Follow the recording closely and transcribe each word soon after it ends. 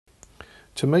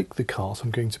To make the cart,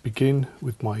 I'm going to begin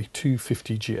with my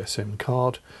 250 GSM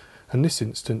card. In this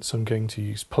instance, I'm going to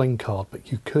use plain card,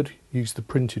 but you could use the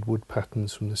printed wood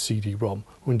patterns from the CD-ROM,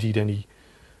 or indeed any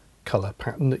colour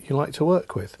pattern that you like to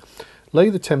work with. Lay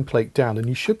the template down and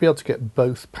you should be able to get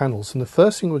both panels. And the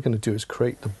first thing we're going to do is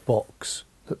create the box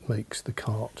that makes the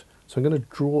cart. So I'm going to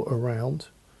draw around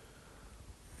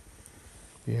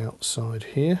the outside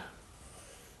here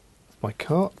of my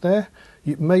cart there.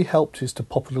 It may help just to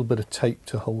pop a little bit of tape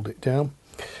to hold it down.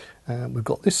 We've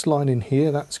got this line in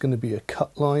here, that's going to be a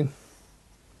cut line.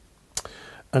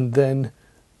 And then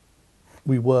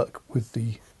we work with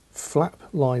the flap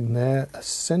line there, a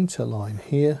centre line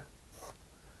here,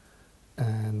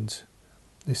 and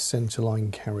this centre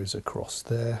line carries across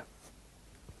there.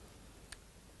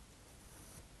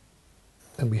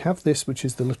 And we have this, which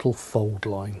is the little fold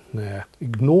line there.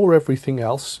 Ignore everything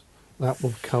else, that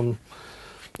will become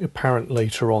apparent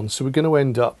later on. So we're going to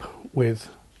end up with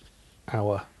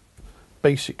our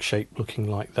basic shape looking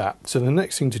like that. So the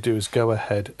next thing to do is go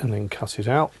ahead and then cut it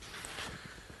out.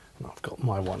 And I've got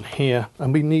my one here,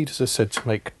 and we need, as I said, to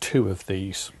make 2 of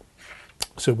these.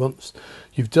 So once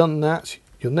you've done that,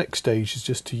 your next stage is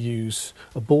just to use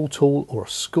a ball tool or a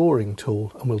scoring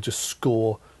tool, and we'll just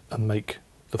score and make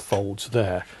the folds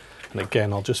there. And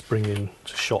again, I'll just bring in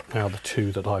to shot now the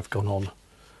 2 that I've gone on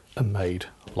and made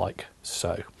like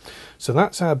so. So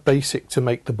that's our basic to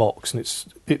make the box, and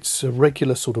it's a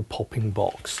regular sort of popping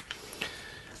box.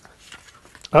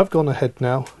 I've gone ahead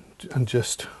now and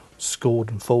just scored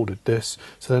and folded this.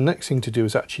 So the next thing to do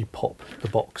is actually pop the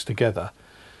box together.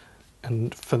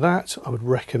 And for that, I would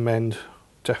recommend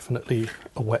definitely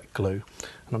a wet glue.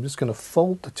 And I'm just going to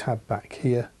fold the tab back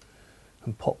here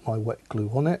and pop my wet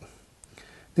glue on it.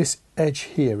 This edge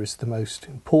here is the most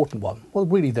important one. Well,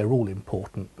 really they're all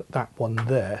important, but that one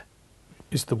there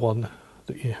is the one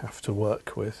that you have to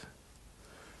work with.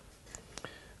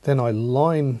 Then I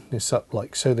line this up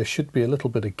like so. There should be a little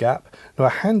bit of gap. Now a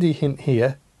handy hint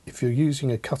here, if you're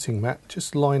using a cutting mat,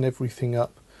 just line everything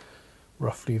up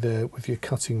roughly there with your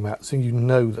cutting mat so you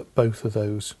know that both of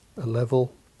those are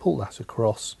level. Pull that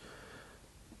across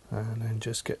and then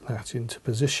just get that into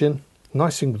position.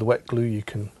 Nice thing with the wet glue, you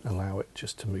can allow it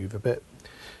just to move a bit.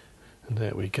 And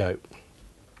there we go.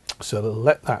 So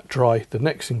let that dry. The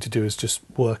next thing to do is just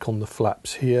work on the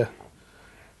flaps here.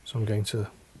 So I'm going to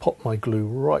pop my glue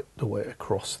right the way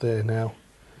across there now.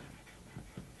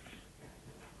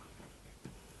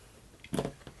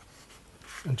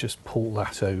 And just pull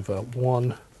that over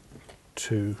 1,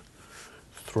 2,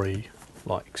 3,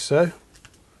 like so.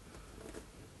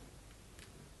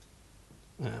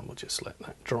 And we'll just let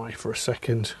that dry for a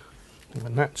second. And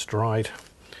when that's dried,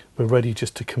 we're ready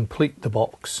just to complete the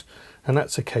box. And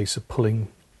that's a case of pulling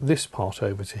this part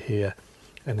over to here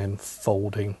and then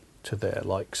folding to there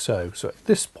like so. So at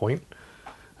this point,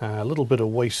 a little bit of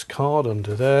waste card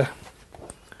under there.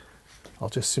 I'll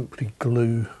just simply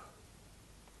glue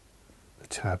the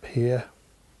tab here.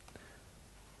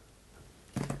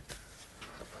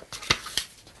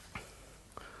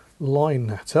 Line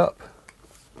that up.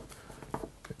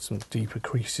 Get some deeper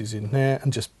creases in there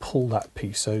and just pull that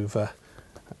piece over.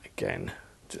 Again,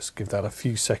 just give that a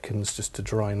few seconds just to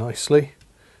dry nicely.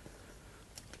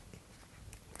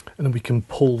 And then we can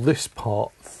pull this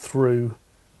part through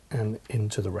and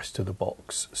into the rest of the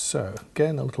box. So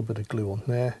again, a little bit of glue on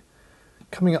there.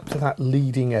 Coming up to that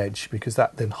leading edge, because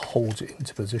that then holds it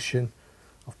into position.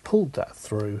 I've pulled that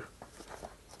through.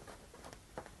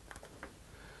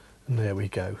 And there we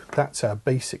go. That's our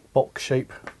basic box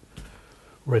shape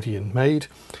ready and made.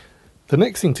 The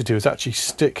next thing to do is actually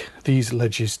stick these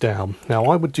ledges down. Now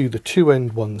I would do the 2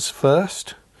 end ones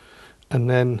first and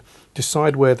then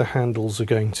decide where the handles are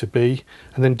going to be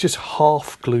and then just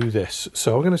half glue this.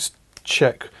 So I'm going to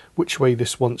check which way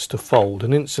this wants to fold,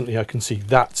 and instantly I can see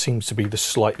that seems to be the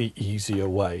slightly easier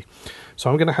way. So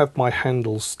I'm going to have my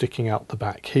handles sticking out the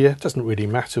back here. It doesn't really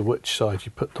matter which side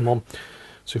you put them on.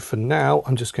 So for now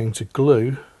I'm just going to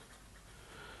glue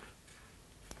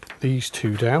these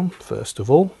 2 down first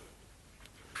of all.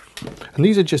 And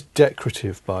these are just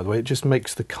decorative, by the way. It just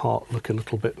makes the cart look a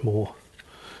little bit more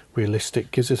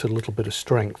realistic, gives it a little bit of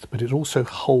strength, but it also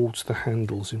holds the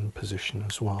handles in position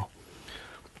as well.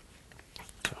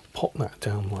 So pop that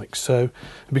down like so.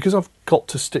 And because I've got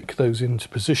to stick those into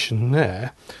position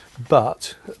there,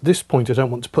 but at this point I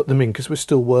don't want to put them in because we're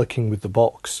still working with the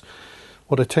box.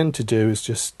 What I tend to do is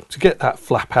just to get that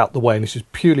flap out the way, and this is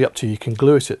purely up to you. You can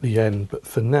glue it at the end, but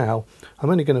for now I'm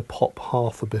only going to pop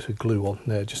half a bit of glue on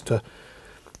there just to,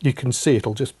 you can see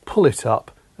it'll just pull it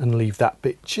up and leave that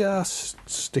bit just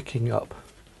sticking up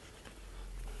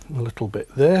a little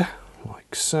bit there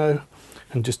like so.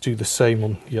 and just do the same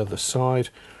on the other side.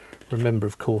 Remember,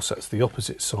 of course, that's the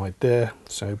opposite side there,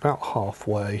 so about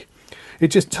halfway. It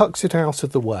just tucks it out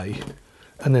of the way,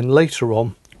 and then later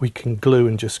on we can glue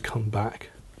and just come back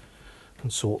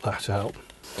and sort that out.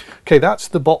 Okay, that's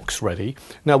the box ready.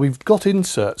 Now we've got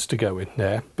inserts to go in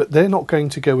there, but they're not going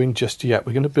to go in just yet.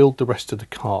 We're going to build the rest of the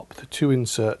cart. The two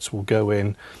inserts will go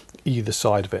in either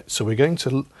side of it. So we're going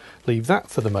to leave that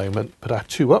for the moment, but our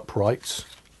two uprights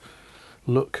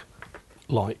look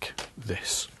like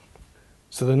this.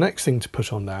 So the next thing to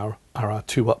put on now are our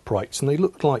two uprights, and they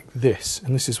look like this,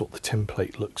 and this is what the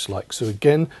template looks like. So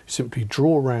again, simply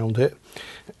draw around it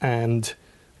and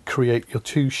create your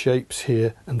two shapes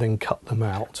here and then cut them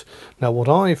out. Now what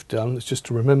I've done is, just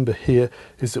to remember here,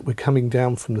 is that we're coming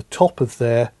down from the top of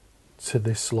there to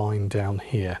this line down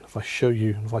here. If I show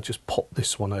you, if I just pop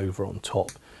this one over on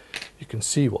top, you can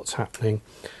see what's happening.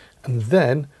 And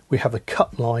then we have a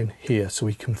cut line here, so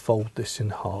we can fold this in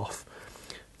half.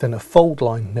 Then a fold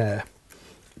line there.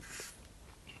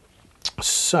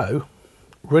 So,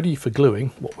 ready for gluing,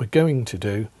 what we're going to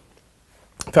do,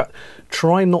 in fact,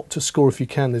 try not to score if you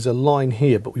can. There's a line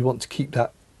here, but we want to keep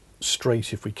that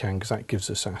straight if we can, because that gives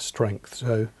us our strength.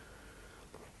 So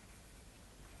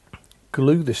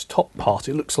glue this top part.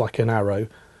 It looks like an arrow.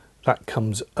 That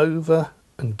comes over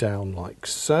and down like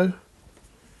so.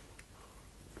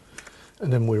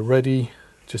 And then we're ready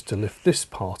just to lift this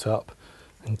part up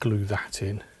and glue that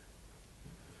in.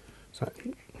 So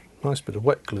nice bit of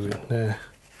wet glue in there.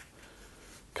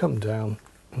 Come down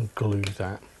and glue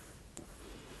that.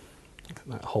 Let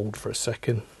that hold for a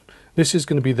second. This is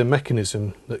going to be the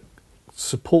mechanism that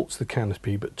supports the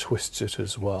canopy but twists it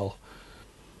as well.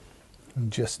 And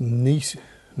just neaten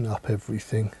up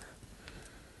everything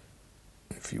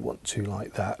if you want to,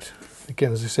 like that.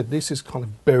 Again, as I said, this is kind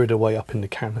of buried away up in the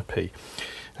canopy,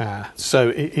 so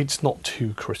it's not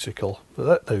too critical. But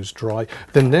let those dry.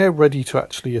 Then they're ready to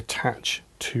actually attach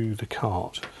to the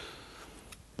cart.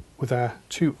 With our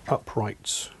two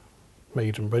uprights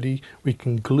made and ready, we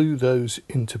can glue those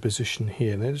into position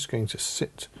here. And they're just going to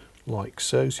sit like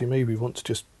so. So you maybe want to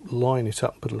just line it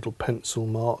up, put a little pencil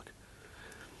mark,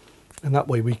 and that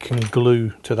way we can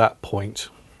glue to that point.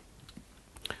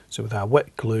 So with our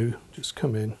wet glue, just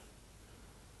come in,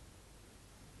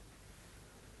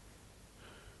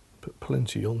 put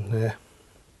plenty on there,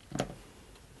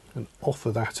 and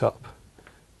offer that up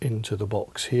into the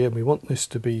box here. We want this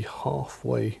to be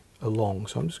halfway along,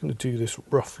 so I'm just going to do this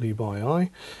roughly by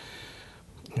eye.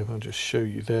 If I just show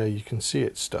you there, you can see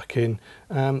it stuck in.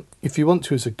 If you want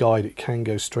to, as a guide, it can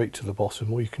go straight to the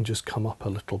bottom, or you can just come up a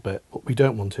little bit, but we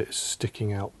don't want it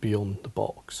sticking out beyond the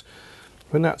box.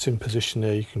 When that's in position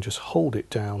there, you can just hold it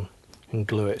down and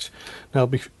glue it. Now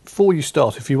before you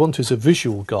start, if you want as a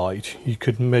visual guide, you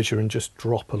could measure and just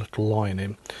drop a little line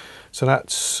in. So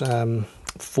that's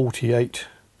 48,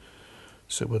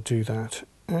 so we'll do that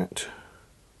at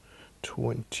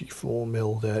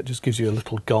 24mm there. It just gives you a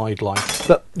little guideline,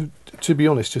 but to be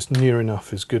honest, just near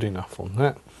enough is good enough on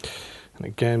that. And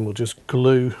again, we'll just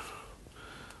glue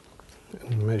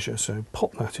and measure, so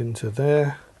pop that into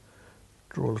there,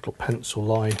 draw a little pencil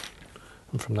line,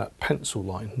 and from that pencil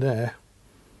line there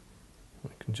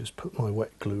I can just put my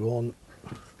wet glue on,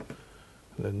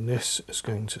 and then this is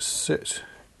going to sit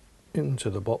into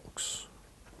the box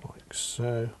like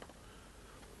so.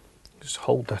 Just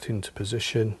hold that into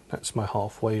position. That's my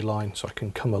halfway line, so I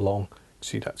can come along.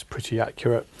 See, that's pretty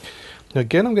accurate. Now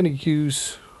again, I'm going to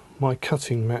use my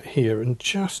cutting mat here and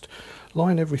just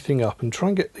line everything up and try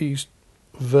and get these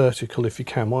vertical if you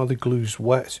can while the glue's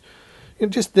wet. You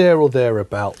know, just there or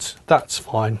thereabouts, that's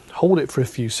fine. Hold it for a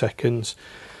few seconds,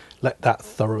 let that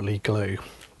thoroughly glue.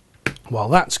 While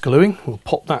that's gluing, we'll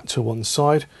pop that to one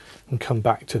side and come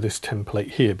back to this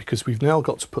template here, because we've now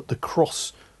got to put the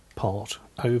cross part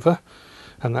over,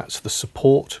 and that's the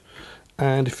support.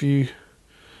 And if you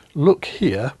look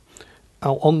here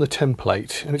on the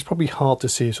template, and it's probably hard to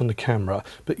see it on the camera,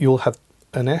 but you'll have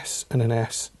an S and an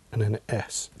S and an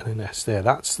S and an S there.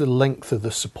 That's the length of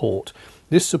the support.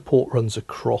 This support runs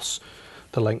across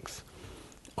the length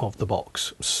of the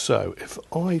box. So if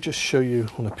I just show you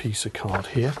on a piece of card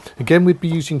here, again we'd be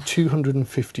using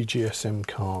 250 GSM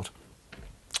card.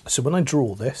 So when I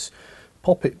draw this,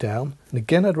 pop it down, and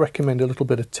again I'd recommend a little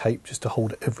bit of tape just to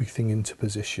hold everything into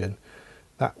position.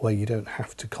 That way you don't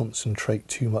have to concentrate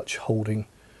too much holding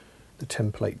the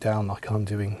template down like I'm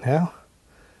doing now.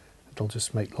 It'll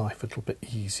just make life a little bit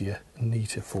easier and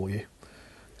neater for you.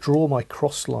 Draw my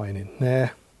cross line in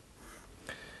there,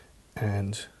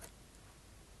 and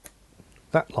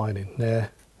that line in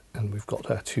there, and we've got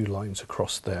our two lines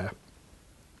across there.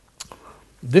 At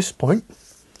this point,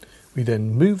 We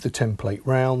then move the template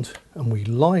round and we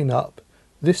line up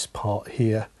this part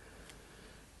here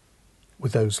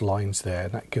with those lines there,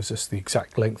 and that gives us the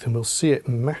exact length, and we'll see it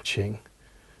matching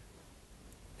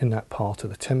in that part of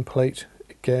the template.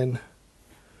 Again,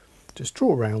 just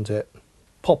draw around it,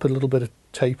 pop a little bit of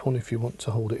tape on if you want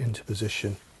to hold it into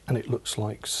position, and it looks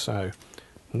like so.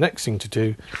 The next thing to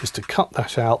do is to cut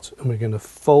that out, and we're going to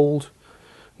fold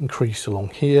and crease along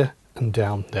here and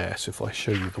down there. So if I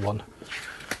show you the one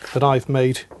that I've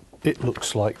made, it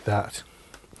looks like that.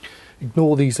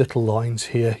 Ignore these little lines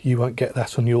here, you won't get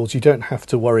that on yours. You don't have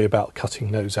to worry about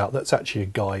cutting those out. That's actually a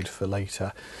guide for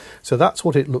later. So that's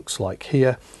what it looks like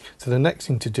here. So the next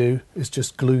thing to do is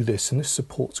just glue this, and this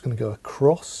support's going to go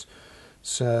across.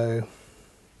 So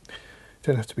you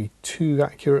don't have to be too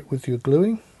accurate with your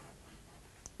gluing.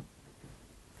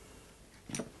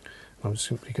 I'm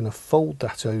simply going to fold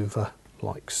that over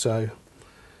like so.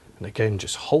 And again,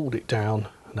 just hold it down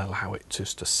and allow it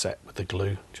just to set with the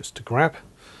glue, just to grab.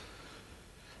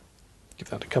 Give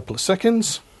that a couple of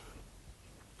seconds,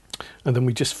 and then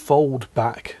we just fold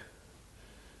back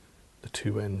the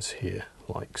two ends here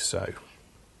like so.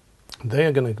 They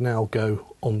are going to now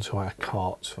go onto our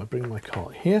cart. So if I bring my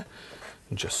cart here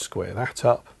and just square that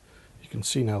up, you can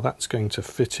see now that's going to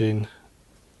fit in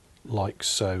like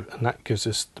so, and that gives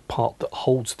us the part that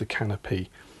holds the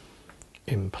canopy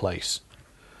in place.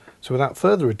 So without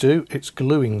further ado, it's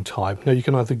gluing time. Now you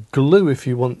can either glue, if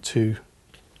you want to,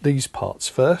 these parts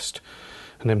first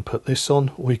and then put this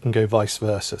on, or you can go vice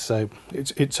versa. So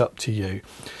it's up to you.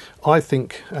 I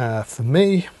think for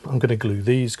me, I'm going to glue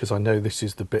these because I know this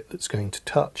is the bit that's going to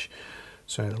touch.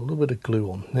 So a little bit of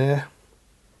glue on there.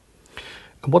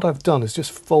 And what I've done is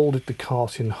just folded the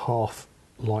cart in half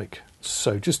like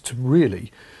so, just to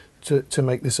really to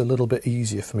make this a little bit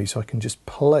easier for me. So I can just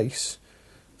place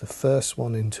the first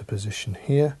one into position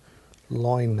here,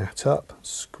 line that up,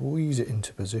 squeeze it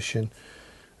into position,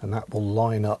 and that will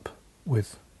line up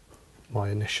with my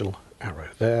initial arrow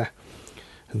there.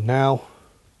 And now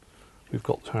we've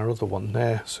got our other one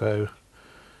there. So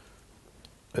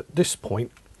at this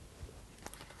point,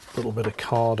 a little bit of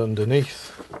card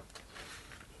underneath,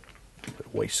 a bit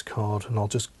of waste card, and I'll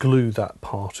just glue that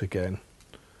part again.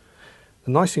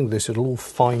 The nice thing with this, it'll all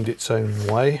find its own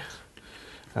way,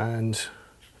 and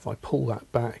if I pull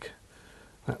that back,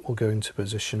 that will go into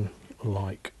position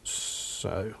like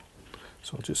so.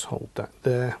 So I'll just hold that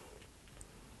there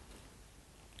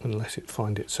and let it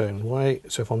find its own way.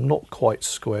 So if I'm not quite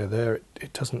square there,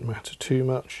 it doesn't matter too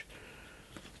much,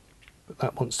 but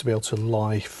that wants to be able to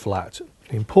lie flat.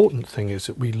 The important thing is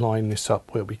that we line this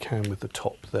up where we can with the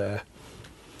top there.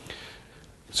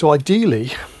 So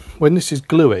ideally, when this is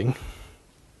gluing,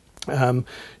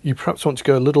 you perhaps want to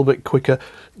go a little bit quicker.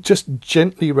 Just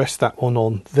gently rest that one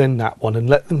on, then that one, and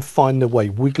let them find their way.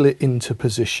 Wiggle it into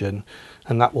position,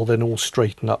 and that will then all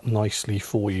straighten up nicely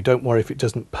for you. Don't worry if it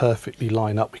doesn't perfectly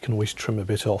line up. We can always trim a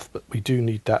bit off, but we do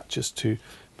need that just to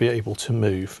be able to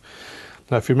move.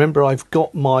 Now, if you remember, I've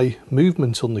got my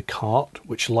movement on the cart,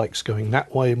 which likes going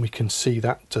that way, and we can see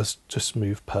that does just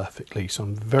move perfectly. So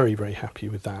I'm very, very happy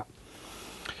with that.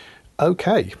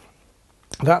 Okay.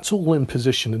 That's all in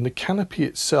position, and the canopy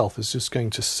itself is just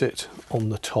going to sit on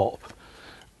the top.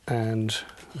 And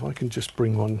if I can just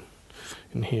bring one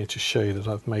in here to show you that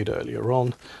I've made earlier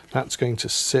on, that's going to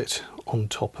sit on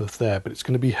top of there, but it's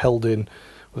going to be held in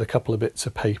with a couple of bits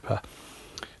of paper.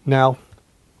 Now,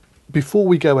 before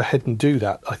we go ahead and do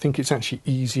that, I think it's actually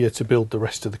easier to build the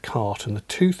rest of the cart, and the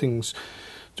two things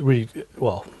really,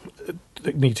 well,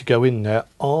 that need to go in there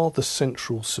are the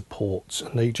central supports,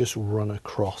 and they just run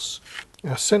across.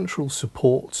 Our central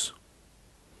supports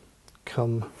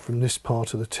come from this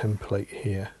part of the template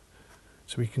here.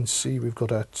 So we can see we've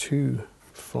got our two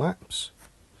flaps.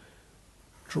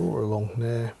 Draw along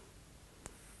there,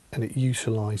 and it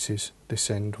utilises this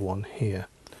end one here.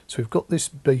 So we've got this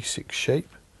basic shape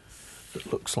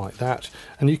that looks like that,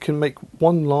 and you can make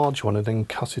one large one and then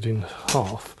cut it in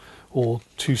half, or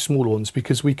two smaller ones,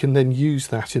 because we can then use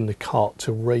that in the cart to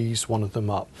raise one of them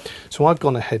up. So I've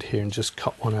gone ahead here and just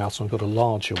cut one out, so I've got a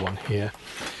larger one here.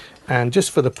 And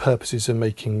just for the purposes of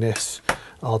making this,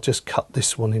 I'll just cut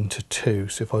this one into two.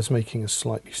 So if I was making a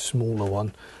slightly smaller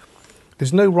one,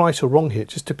 there's no right or wrong here, it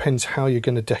just depends how you're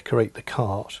going to decorate the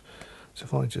cart. So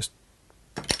if I just,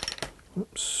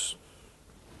 oops,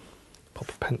 pop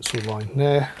a pencil line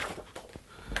there,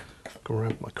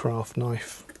 grab my craft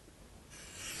knife,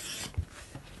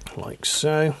 like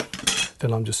so,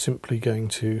 then I'm just simply going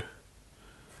to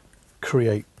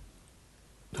create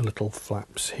the little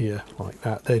flaps here like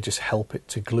that. They just help it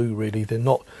to glue, really. They're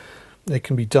not, they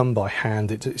can be done by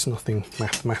hand, it's nothing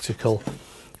mathematical.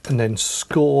 And then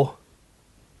score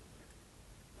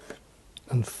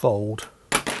and fold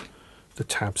the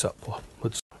tabs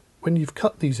upwards. When you've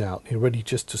cut these out, you're ready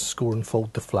just to score and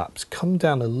fold the flaps. Come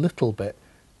down a little bit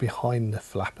behind the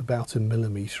flap, about 1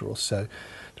 millimetre or so.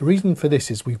 The reason for this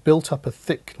is we've built up a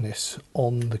thickness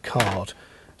on the card,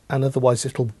 and otherwise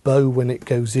it'll bow when it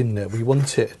goes in there. We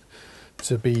want it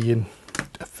to be in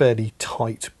a fairly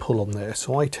tight pull on there,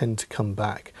 so I tend to come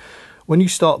back. When you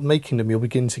start making them, you'll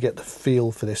begin to get the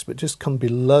feel for this, but just come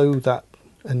below that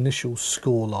initial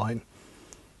score line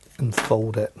and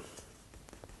fold it.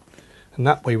 And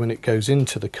that way when it goes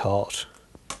into the cart,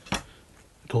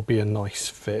 it'll be a nice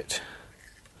fit.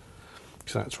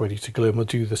 So that's ready to glue, and we'll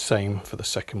do the same for the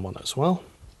second one as well.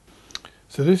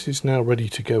 So this is now ready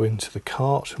to go into the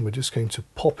cart, and we're just going to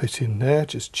pop it in there,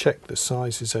 just check the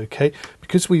size is okay.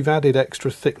 Because we've added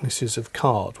extra thicknesses of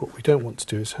card, what we don't want to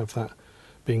do is have that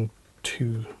being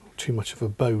too much of a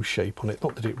bow shape on it.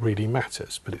 Not that it really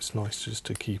matters, but it's nice just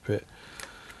to keep it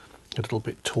a little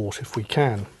bit taut if we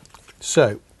can.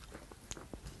 So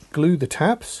glue the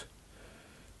tabs,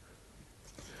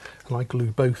 and I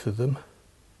glue both of them,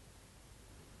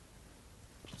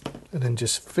 and then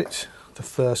just fit the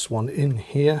first one in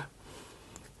here.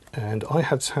 And I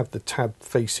had to have the tab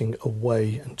facing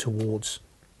away and towards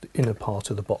the inner part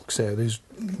of the box there. There's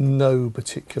no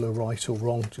particular right or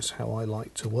wrong, just how I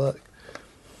like to work.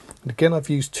 And again, I've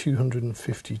used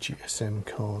 250 GSM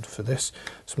card for this.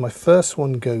 So my first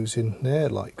one goes in there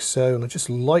like so, and I just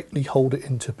lightly hold it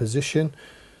into position.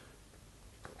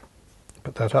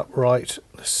 Put that upright.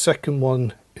 The second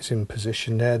one is in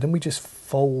position there. Then we just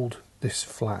fold this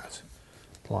flat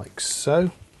like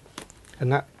so,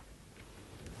 and that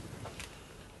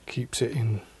keeps it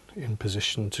in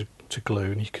position to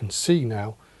glue. And you can see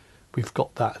now we've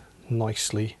got that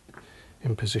nicely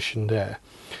in position there.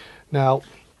 Now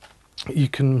you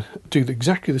can do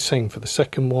exactly the same for the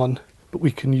second one, but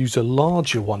we can use a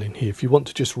larger one in here if you want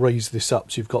to just raise this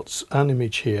up. So you've got an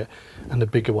image here and a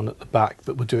bigger one at the back,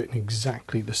 but we'll do it in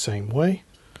exactly the same way.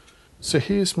 So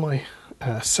here's my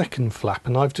second flap,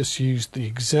 and I've just used the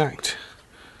exact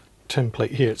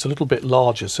template here. It's a little bit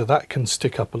larger, so that can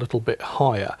stick up a little bit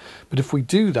higher, but if we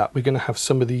do that, we're going to have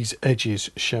some of these edges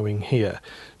showing here.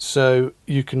 So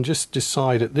you can just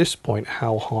decide at this point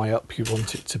how high up you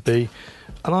want it to be,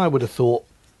 and I would have thought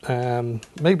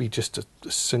maybe just a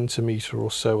centimetre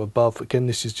or so above. Again,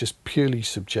 this is just purely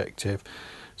subjective,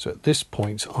 so at this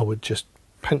point I would just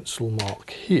pencil mark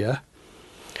here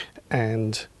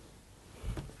and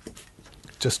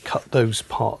just cut those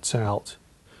parts out.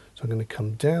 So I'm going to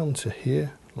come down to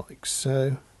here like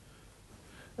so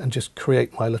and just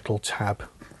create my little tab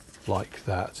like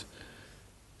that.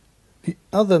 The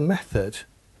other method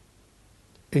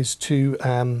is to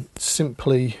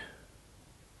simply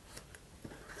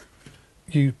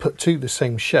you put two the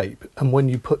same shape, and when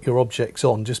you put your objects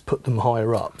on, just put them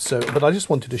higher up. So, but I just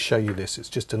wanted to show you this. It's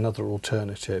just another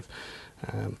alternative.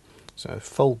 So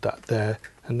fold that there,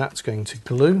 and that's going to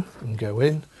glue and go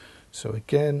in. So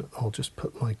again, I'll just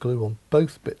put my glue on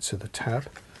both bits of the tab.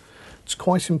 It's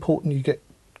quite important you get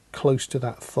close to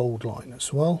that fold line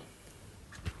as well.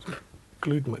 So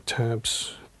glued my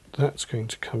tabs, that's going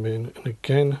to come in, and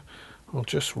again I'll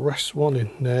just rest one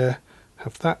in there,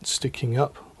 have that sticking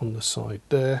up on the side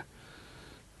there,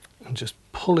 and just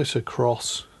pull it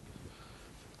across.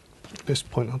 At this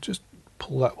point I'll just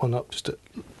pull that one up just to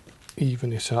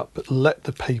even it up, but let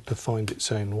the paper find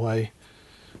its own way.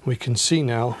 We can see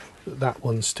now that that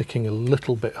one's sticking a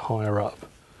little bit higher up.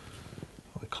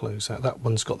 I close that. That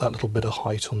one's got that little bit of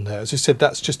height on there. As I said,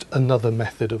 that's just another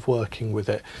method of working with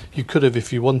it. You could have,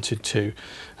 if you wanted to,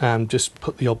 just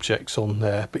put the objects on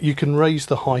there, but you can raise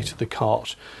the height of the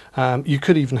cart. You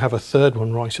could even have a third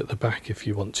one right at the back if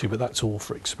you want to, but that's all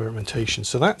for experimentation.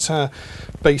 So that's our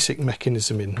basic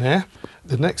mechanism in there.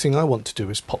 The next thing I want to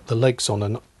do is pop the legs on,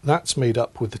 and that's made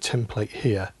up with the template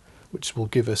here, which will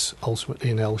give us ultimately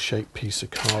an L-shaped piece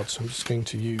of card. So I'm just going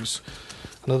to use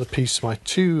another piece of my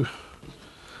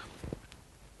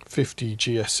 250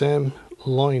 GSM,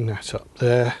 line that up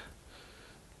there.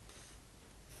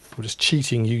 I'm just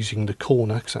cheating using the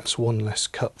corner because that's one less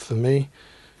cut for me,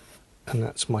 and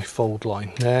that's my fold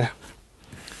line there.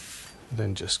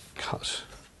 Then just cut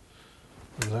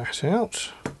that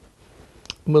out.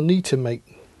 We'll need to make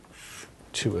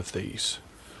two of these,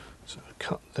 so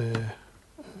cut there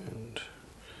and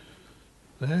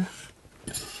there.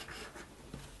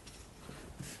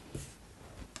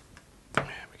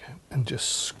 There we go, and just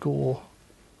score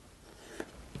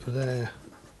there.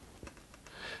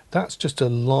 That's just a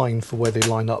line for where they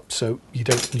line up, so you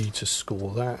don't need to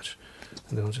score that.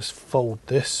 And then I'll just fold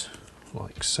this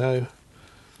like so,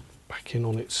 back in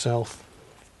on itself.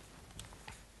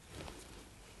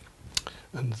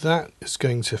 and that is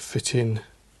going to fit in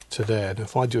to there. And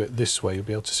if I do it this way, you'll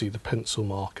be able to see the pencil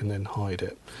mark and then hide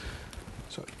it.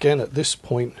 So again, at this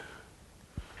point,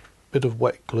 a bit of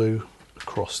wet glue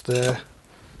across there,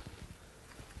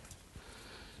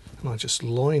 and I just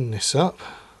line this up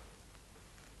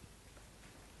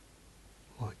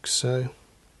like so,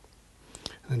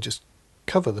 and just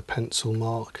cover the pencil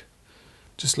mark.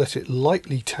 Just let it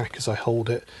lightly tack as I hold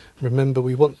it. Remember,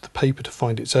 we want the paper to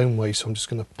find its own way, so I'm just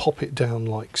going to pop it down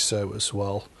like so as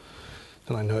well.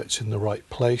 Then I know it's in the right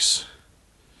place.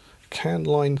 Can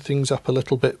line things up a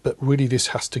little bit, but really this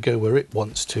has to go where it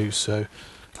wants to, so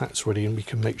that's ready, and we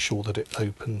can make sure that it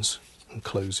opens and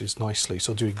closes nicely.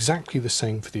 So I'll do exactly the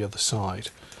same for the other side.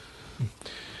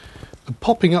 The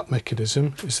popping up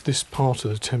mechanism is this part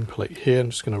of the template here.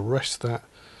 I'm just going to rest that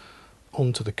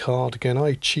onto the card. Again,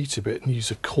 I cheat a bit and use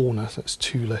a corner. That's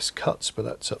 2 less cuts, but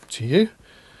that's up to you.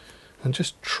 And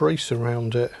just trace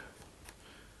around it.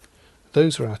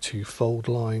 Those are our 2 fold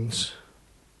lines.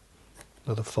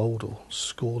 Another fold or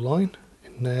score line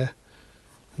in there.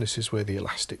 And this is where the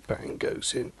elastic band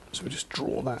goes in. So we just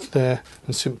draw that there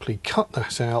and simply cut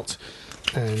that out,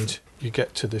 and you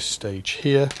get to this stage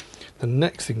here. The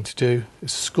next thing to do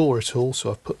is score it all.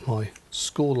 So I've put my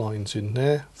score lines in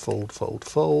there, fold, fold,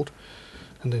 fold,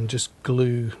 and then just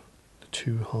glue the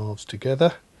 2 halves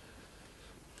together.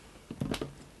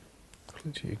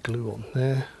 Plenty of glue on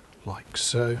there, like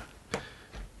so.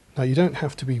 Now you don't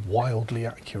have to be wildly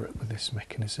accurate with this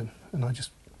mechanism, and I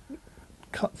just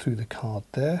cut through the card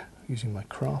there using my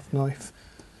craft knife.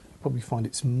 You probably find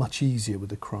it's much easier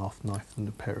with a craft knife than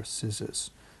a pair of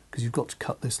scissors, because you've got to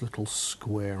cut this little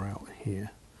square out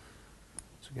here.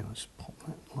 So again, I'll just pop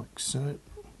that like so,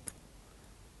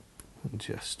 and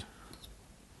just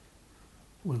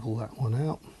wiggle that one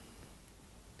out.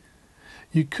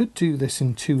 You could do this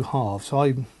in 2 halves.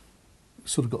 I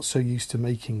sort of got so used to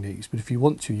making these, but if you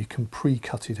want to, you can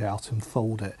pre-cut it out and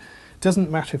fold it. It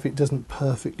doesn't matter if it doesn't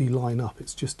perfectly line up,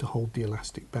 it's just to hold the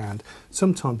elastic band.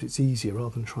 Sometimes it's easier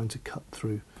rather than trying to cut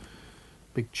through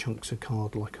big chunks of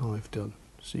card like I've done.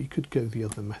 So you could go the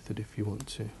other method if you want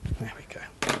to. There we go.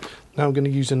 Now I'm going to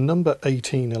use a number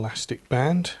 18 elastic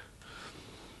band.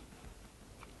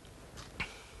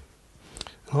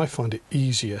 And I find it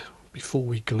easier, before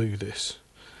we glue this,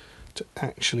 to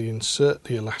actually insert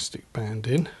the elastic band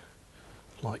in,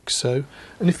 like so.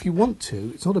 And if you want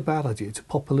to, it's not a bad idea to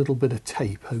pop a little bit of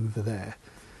tape over there,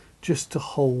 just to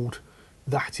hold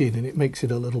that in, and it makes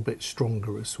it a little bit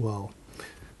stronger as well.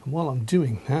 And while I'm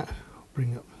doing that, I'll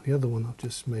bring up the other one I've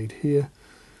just made here,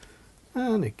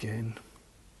 and again,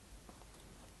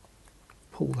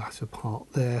 pull that apart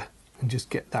there, and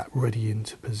just get that ready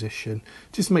into position.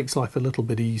 Just makes life a little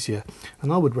bit easier.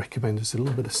 And I would recommend there's a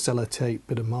little bit of sellotape,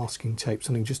 bit of masking tape,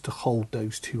 something just to hold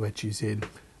those 2 edges in,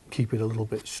 keep it a little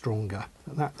bit stronger.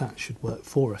 That should work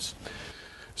for us.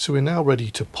 So we're now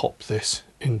ready to pop this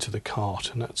into the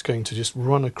cart, and that's going to just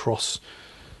run across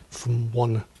from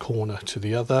one corner to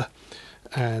the other.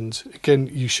 And again,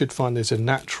 you should find there's a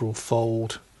natural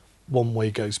fold. One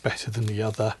way goes better than the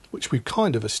other, which we've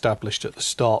kind of established at the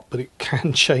start, but it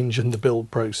can change in the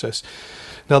build process.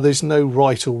 Now there's no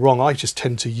right or wrong, I just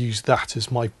tend to use that as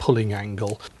my pulling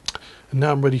angle. And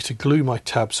now I'm ready to glue my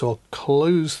tabs, so I'll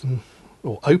close them,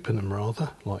 or open them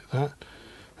rather, like that,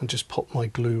 and just pop my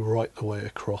glue right the way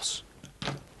across,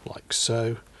 like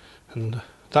so, and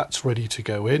that's ready to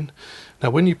go in. Now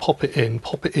when you pop it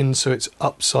in so it's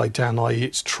upside down, i.e.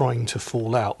 it's trying to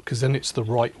fall out, because then it's the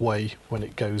right way when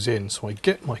it goes in. So I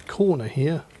get my corner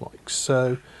here, like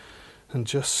so, and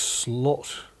just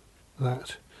slot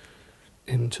that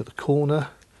into the corner,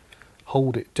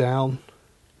 hold it down,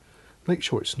 make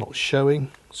sure it's not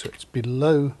showing, so it's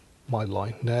below my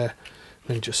line there,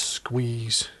 then just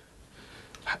squeeze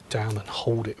that down and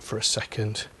hold it for a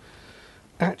second.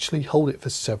 Actually hold it for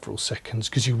several seconds,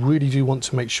 because you really do want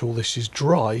to make sure this is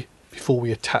dry before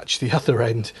we attach the other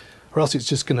end, or else it's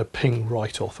just going to ping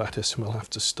right off at us and we'll have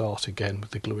to start again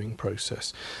with the gluing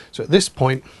process. So at this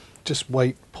point, just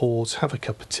wait, pause, have a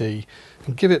cup of tea,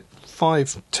 and give it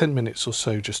 5-10 minutes or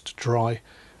so just to dry,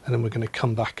 and then we're going to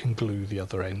come back and glue the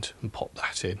other end and pop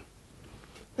that in.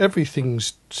 Everything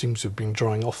seems to have been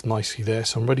drying off nicely there,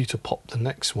 so I'm ready to pop the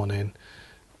next one in,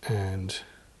 and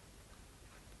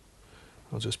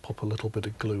I'll just pop a little bit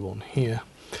of glue on here.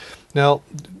 Now,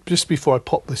 just before I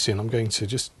pop this in, I'm going to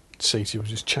just say to you, I was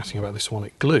just chatting about this while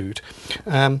it glued.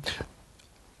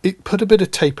 Put a bit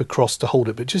of tape across to hold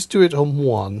it, but just do it on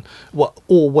one,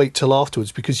 or wait till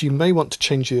afterwards, because you may want to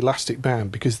change the elastic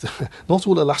band, because not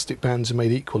all elastic bands are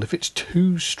made equal. If it's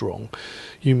too strong,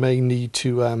 you may need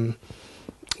to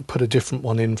put a different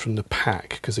one in from the pack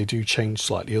because they do change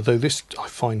slightly, although this I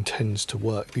find tends to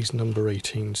work. These number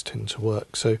 18s tend to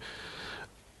work. So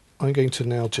I'm going to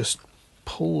now just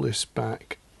pull this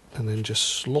back and then just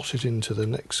slot it into the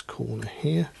next corner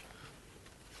here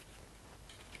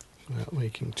without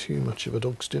making too much of a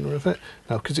dog's dinner of it.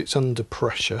 Now, because it's under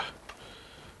pressure,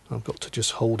 I've got to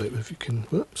just hold it. If you can,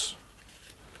 whoops,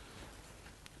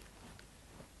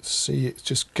 see, it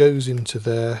just goes into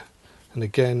there, and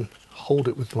again hold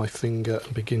it with my finger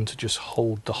and begin to just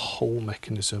hold the whole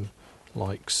mechanism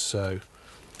like so.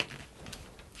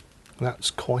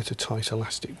 That's quite a tight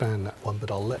elastic band, that one,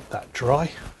 but I'll let that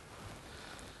dry.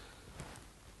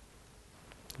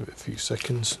 Give it a few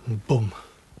seconds and boom,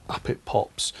 up it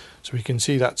pops. So we can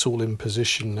see that's all in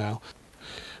position now.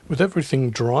 With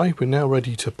everything dry, we're now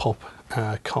ready to pop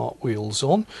our cartwheels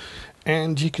on,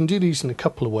 and you can do these in a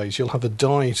couple of ways. You'll have a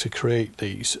die to create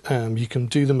these. You can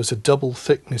do them as a double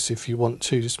thickness if you want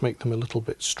to, just make them a little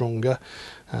bit stronger.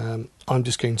 I'm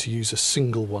just going to use a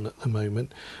single one at the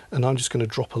moment, and I'm just going to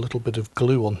drop a little bit of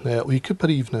glue on there, or you could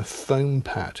put even a foam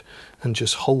pad and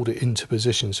just hold it into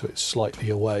position so it's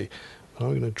slightly away. But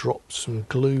I'm going to drop some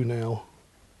glue now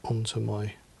onto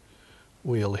my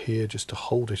wheel here just to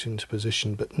hold it into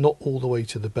position, but not all the way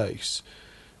to the base,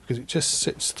 because it just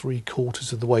sits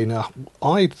 3/4 of the way. Now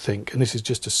I'd think, and this is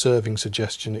just a serving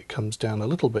suggestion, it comes down a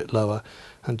little bit lower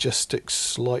and just sticks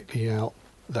slightly out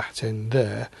that end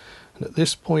there. And at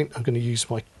this point I'm going to use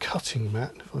my cutting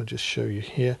mat, if I just show you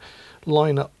here,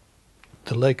 line up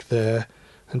the leg there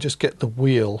and just get the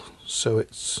wheel so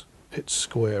it's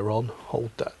square on,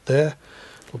 hold that there,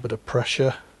 a little bit of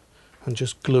pressure, and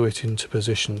just glue it into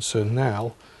position. So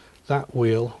now that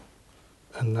wheel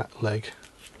and that leg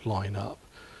line up,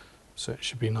 so it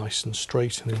should be nice and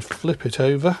straight, and then flip it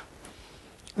over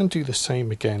and do the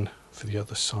same again for the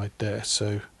other side there.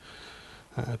 So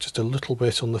just a little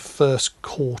bit on the first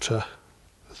quarter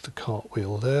of the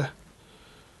cartwheel there,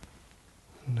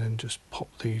 and then just pop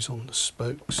these on the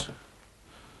spokes,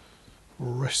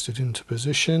 rest it into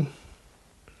position,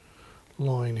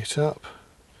 line it up,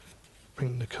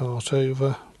 bring the cart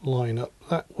over, line up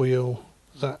that wheel,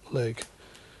 that leg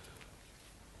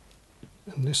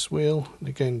and this wheel, and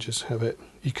again just have it,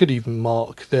 you could even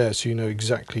mark there so you know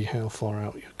exactly how far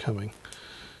out you're coming.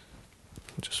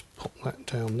 Just pop that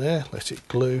down there, let it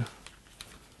glue.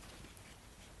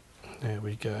 There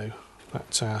we go.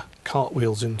 That's our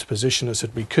cartwheels into position. As I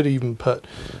said, we could even put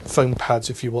foam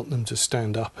pads if you want them to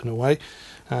stand up and away.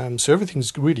 So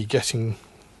everything's really getting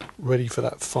ready for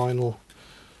that final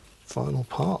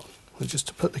part, and just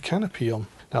to put the canopy on.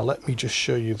 Now let me just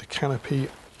show you the canopy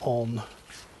on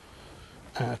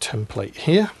our template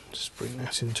here. Just bring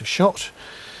that into shot,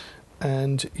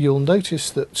 and you'll notice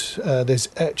that there's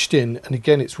etched in, and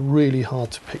again it's really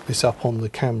hard to pick this up on the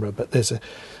camera, but there's a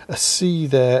C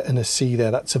there and a C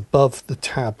there. That's above the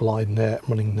tab line there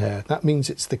running there. That means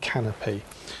it's the canopy.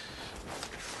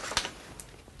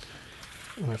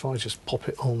 And if I just pop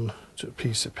it on to a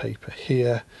piece of paper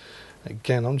here,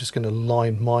 again I'm just going to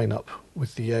line mine up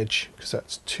with the edge because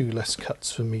that's 2 less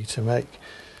cuts for me to make,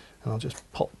 and I'll just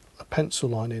pop a pencil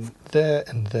line in there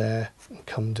and there and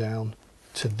come down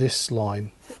to this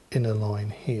line, inner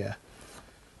line here,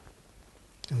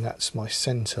 and that's my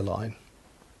center line.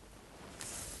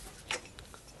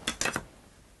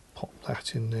 Pop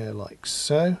that in there like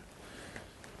so,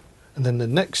 and then the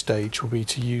next stage will be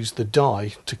to use the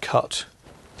die to cut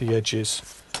the edges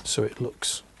so it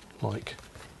looks like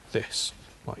this,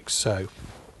 like so.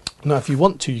 Now if you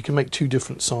want to, you can make 2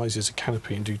 different sizes of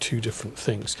canopy and do 2 different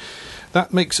things.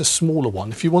 That makes a smaller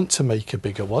one. If you want to make a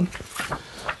bigger one,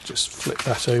 just flip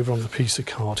that over on the piece of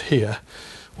card here.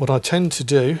 What I tend to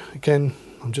do, again,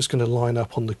 I'm just going to line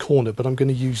up on the corner, but I'm going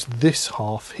to use this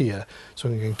half here. So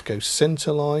I'm going to go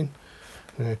center line,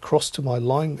 and across to my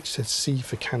line which says C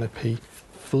for canopy,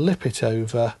 flip it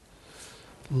over,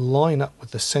 line up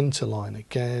with the center line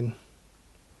again.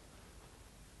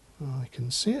 I can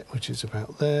see it, which is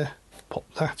about there.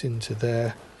 Pop that into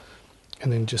there,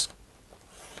 and then just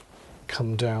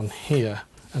come down here,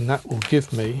 and that will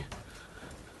give me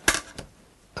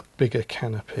a bigger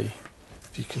canopy,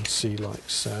 if you can see, like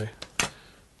so.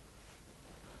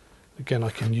 Again, I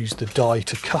can use the die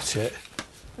to cut it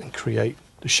and create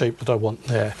the shape that I want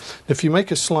there. If you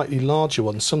make a slightly larger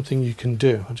one, something you can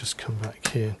do, I'll just come back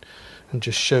here and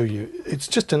just show you, it's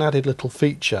just an added little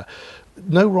feature.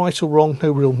 No right or wrong,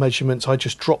 no real measurements. I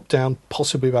just drop down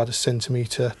possibly about 1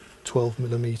 centimetre, 12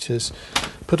 millimetres,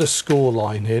 put a score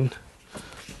line in.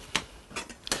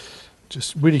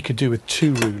 Just really could do with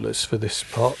 2 rulers for this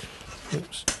part.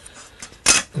 Oops.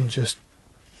 And just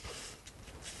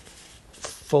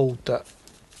fold that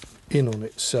in on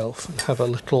itself and have a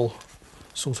little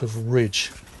sort of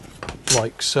ridge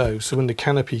like so. So when the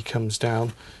canopy comes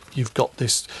down, you've got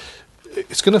this,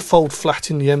 it's going to fold flat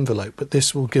in the envelope, but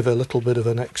this will give a little bit of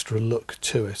an extra look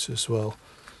to it as well.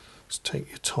 Just take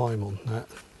your time on that.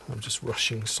 I'm just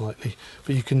rushing slightly,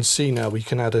 but you can see now we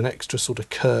can add an extra sort of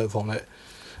curve on it.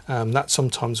 That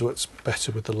sometimes works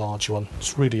better with the large one.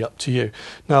 It's really up to you.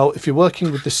 Now, if you're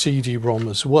working with the CD-ROM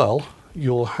as well,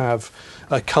 you'll have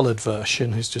a coloured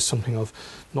version. It's just something I've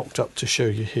knocked up to show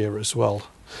you here as well.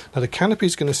 Now, the canopy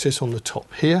is going to sit on the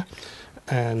top here,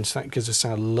 and that gives us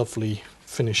our lovely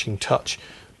finishing touch.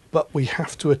 But we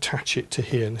have to attach it to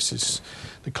here, and this is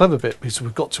the clever bit, because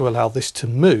we've got to allow this to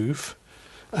move,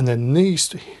 and then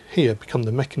these here become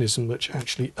the mechanism which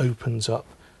actually opens up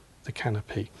the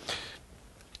canopy.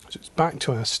 So it's back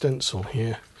to our stencil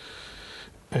here,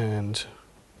 and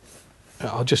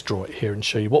I'll just draw it here and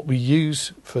show you. What we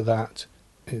use for that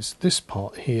is this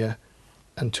part here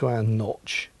and to our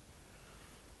notch,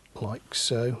 like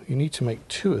so. You need to make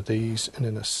 2 of these and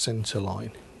then a centre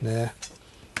line there,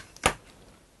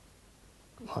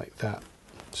 like that.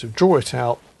 So draw it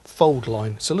out, fold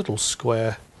line, it's a little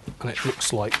square and it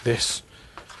looks like this,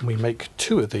 and we make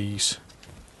 2 of these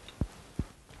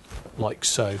like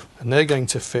so, and they're going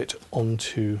to fit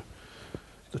onto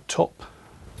the top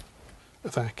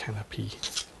of our canopy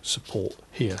support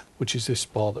here, which is this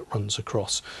bar that runs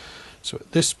across. So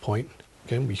at this point,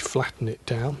 again, we flatten it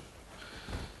down.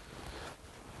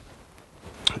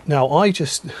 Now I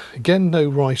just, again, no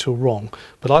right or wrong,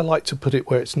 but I like to put it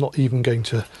where it's not even going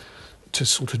to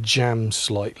sort of jam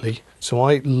slightly. So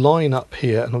I line up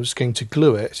here and I'm just going to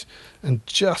glue it, and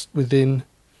just within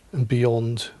and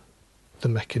beyond the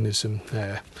mechanism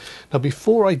there. Now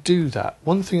before I do that,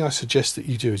 one thing I suggest that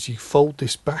you do is you fold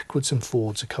this backwards and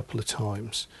forwards a couple of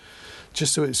times,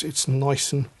 just so it's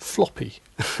nice and floppy.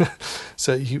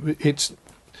 So it's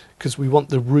because we want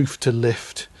the roof to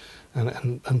lift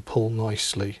and pull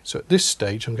nicely. So at this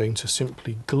stage I'm going to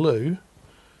simply glue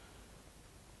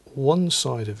one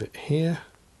side of it here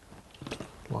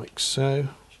like so,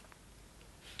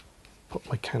 pop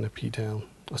my canopy down,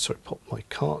 pop my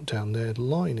cart down there,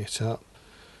 line it up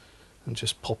and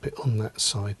just pop it on that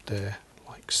side there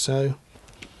like so,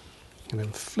 and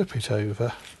then flip it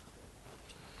over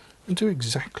and do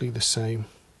exactly the same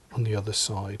on the other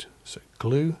side. So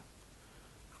glue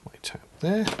my tab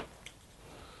there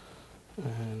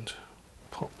and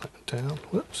pop that down.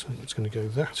 Whoops, it's going to go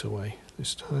that away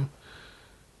this time,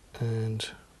 and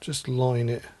just line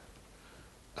it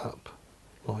up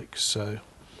like so.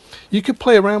 You could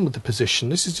play around with the position.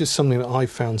 This is just something that I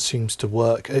found seems to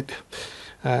work.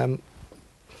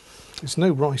 There's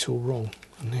no right or wrong,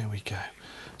 and there we go.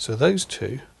 So those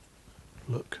 2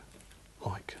 look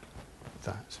like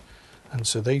that, and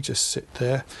so they just sit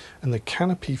there, and the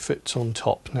canopy fits on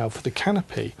top. Now for the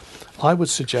canopy, I would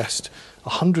suggest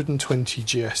 120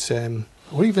 GSM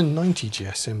or even 90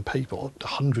 GSM paper, or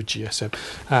 100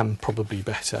 GSM, probably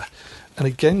better. And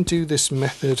again, do this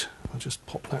method. I'll just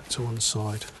pop that to one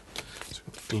side.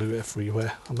 Glue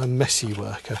everywhere. I'm a messy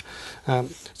worker,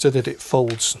 so that it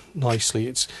folds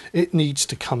nicely. It needs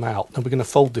to come out. Now we're going to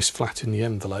fold this flat in the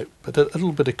envelope, but a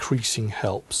little bit of creasing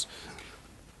helps.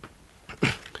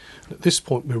 At this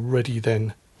point we're ready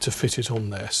then to fit it on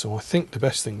there. So I think the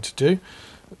best thing to do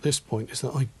at this point is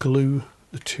that I glue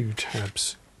the 2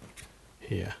 tabs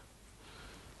here.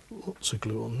 Lots of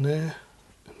glue on there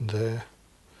and there.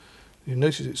 You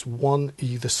notice it's one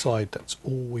either side. That's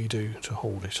all we do to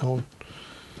hold it on.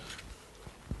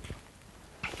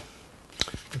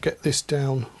 I'll get this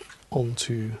down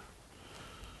onto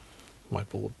my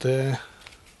board there.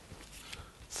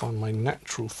 Find my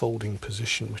natural folding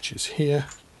position, which is here.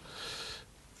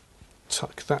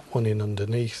 Tuck that one in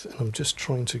underneath, and I'm just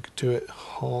trying to do it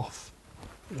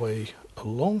halfway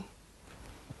along.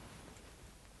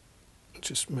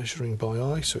 Just measuring by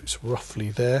eye, so it's roughly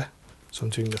there. So I'm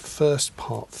doing the first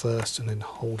part first and then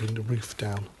holding the roof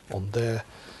down on there,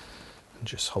 and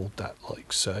just hold that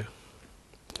like so,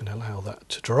 and allow that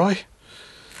to dry.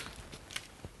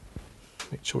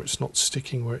 Make sure it's not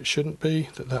sticking where it shouldn't be,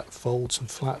 that folds and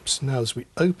flaps. Now as we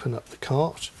open up the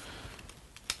cart,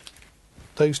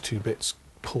 those 2 bits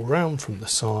pull round from the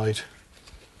side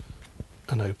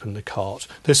and open the cart.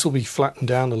 This will be flattened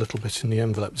down a little bit in the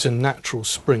envelope. It's a natural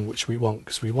spring which we want,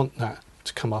 because we want that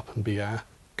to come up and be our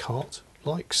cart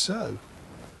like so.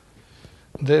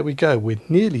 There we go, we're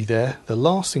nearly there. The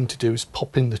last thing to do is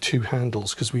pop in the 2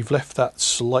 handles, because we've left that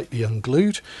slightly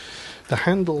unglued. The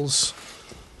handles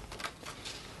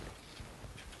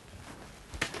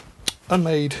are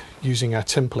made using our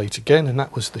template again, and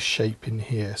that was the shape in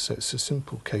here. So it's a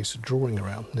simple case of drawing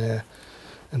around there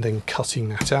and then cutting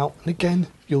that out. And again,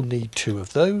 you'll need 2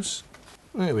 of those.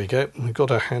 There we go, we've got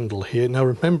our handle here. Now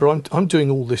remember, I'm doing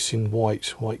all this in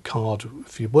white card.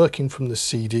 If you're working from the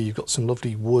CD, you've got some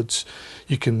lovely woods.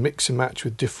 You can mix and match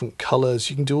with different colours.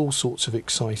 You can do all sorts of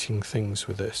exciting things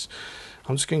with this.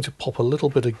 I'm just going to pop a little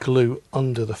bit of glue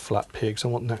under the flap here because I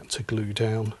want that to glue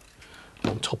down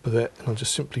on top of it. And I'll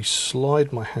just simply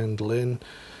slide my handle in.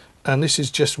 And this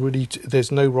is just really,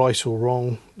 there's no right or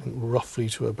wrong, roughly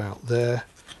to about there.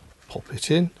 Pop it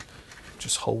in,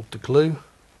 just hold the glue.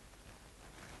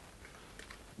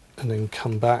 And then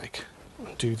come back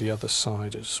and do the other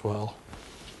side as well.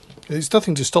 There's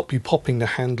nothing to stop you popping the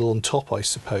handle on top, I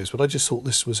suppose, but I just thought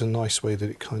this was a nice way that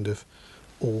it kind of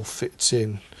all fits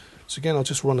in. So again, I'll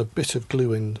just run a bit of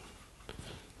glue in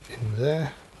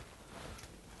there.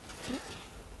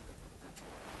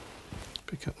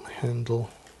 Pick up my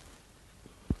handle.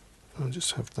 I'll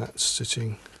just have that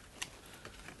sitting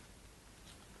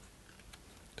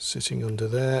under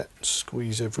there.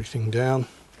 Squeeze everything down.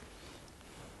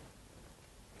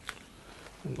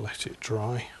 And let it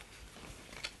dry.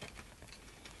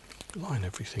 Line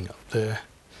everything up there,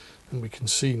 and we can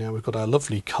see now we've got our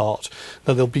lovely cart.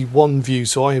 Now there'll be one view,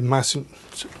 so I imagine,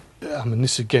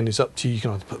 this again is up to you. You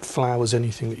can either put flowers,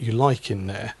 anything that you like in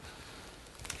there,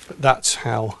 but that's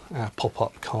how our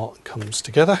pop-up cart comes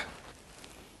together,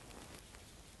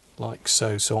 like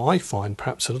so. So I find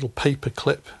perhaps a little paper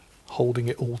clip holding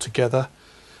it all together,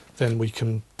 then we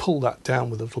can pull that down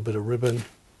with a little bit of ribbon,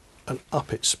 and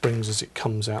up it springs as it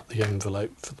comes out the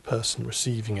envelope for the person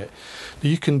receiving it. Now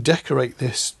you can decorate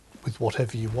this with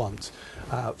whatever you want.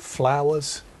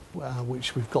 Flowers,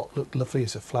 which we've got, look lovely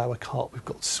as a flower cart. We've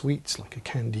got sweets like a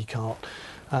candy cart.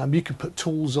 You can put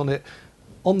tools on it.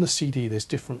 On the CD there's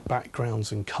different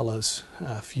backgrounds and colours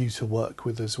for you to work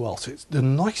with as well. So the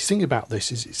nice thing about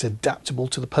this is it's adaptable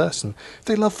to the person. If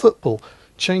they love football,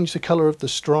 change the colour of the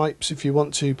stripes if you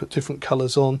want to, put different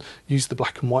colours on, use the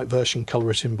black and white version, colour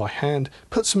it in by hand,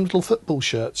 put some little football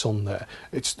shirts on there.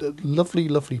 It's a lovely,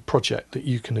 lovely project that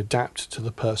you can adapt to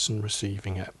the person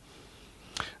receiving it.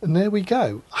 And there we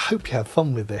go. I hope you have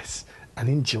fun with this and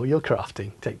enjoy your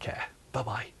crafting. Take care.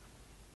 Bye-bye.